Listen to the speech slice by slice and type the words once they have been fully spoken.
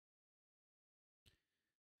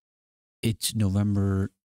It's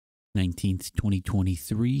November 19th,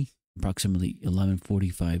 2023, approximately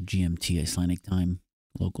 11:45 GMT Icelandic time,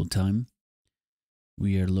 local time.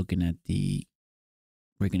 We are looking at the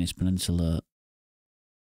Reykjanes Peninsula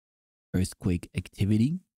earthquake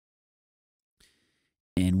activity,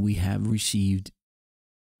 and we have received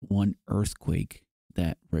one earthquake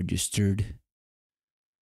that registered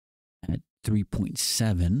at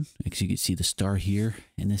 3.7. Actually, you can see the star here,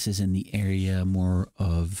 and this is in the area more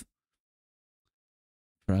of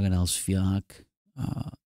Draganalsfjall,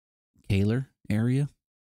 Kaler area,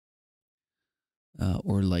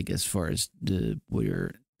 or like as far as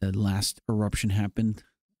where the last eruption happened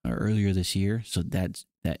earlier this year. So that's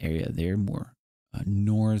that area there, more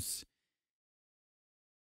north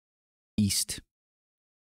east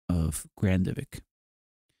of Grindavik.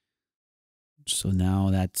 So now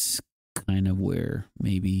that's kind of where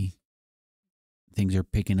maybe things are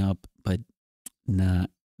picking up, but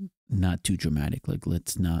not too dramatic. Like,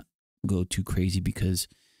 let's not go too crazy because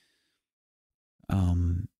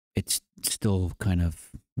it's still kind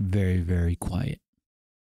of very, very quiet.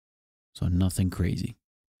 So nothing crazy.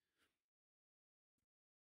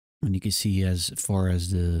 And you can see as far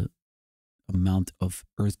as the amount of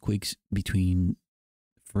earthquakes between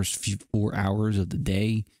the first 4 hours of the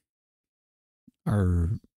day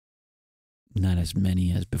are not as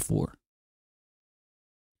many as before.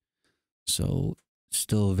 So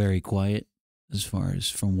still very quiet as far as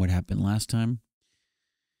from what happened last time.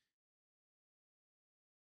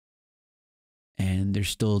 And there's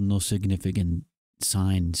still no significant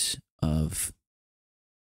signs of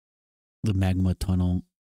the magma tunnel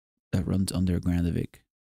that runs under Grindavik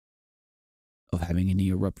of having any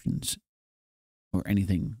eruptions or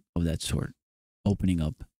anything of that sort opening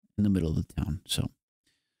up in the middle of the town. So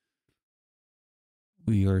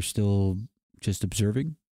we are still just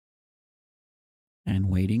observing and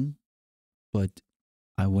waiting, but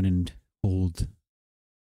I wouldn't hold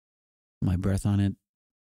my breath on it.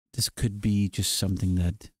 This could be just something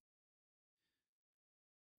that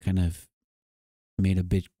kind of made a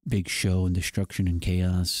big show and destruction and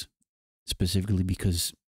chaos, specifically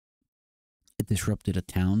because it disrupted a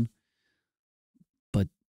town, but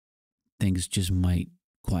things just might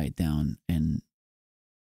quiet down and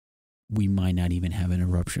we might not even have an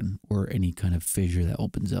eruption or any kind of fissure that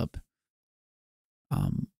opens up.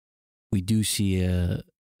 We do see a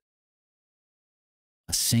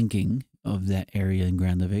sinking of that area in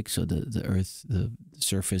Grindavik, so the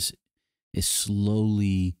surface is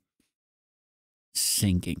slowly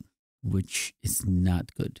sinking, which is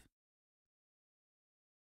not good.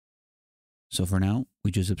 So for now,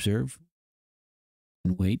 we just observe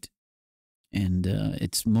and wait, and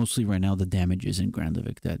it's mostly right now the damages in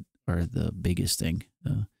Grindavik that are the biggest thing.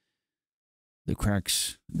 The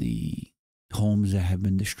cracks, the homes that have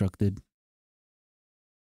been destructed,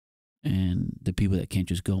 and the people that can't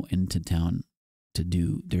just go into town to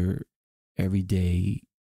do their everyday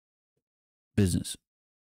business.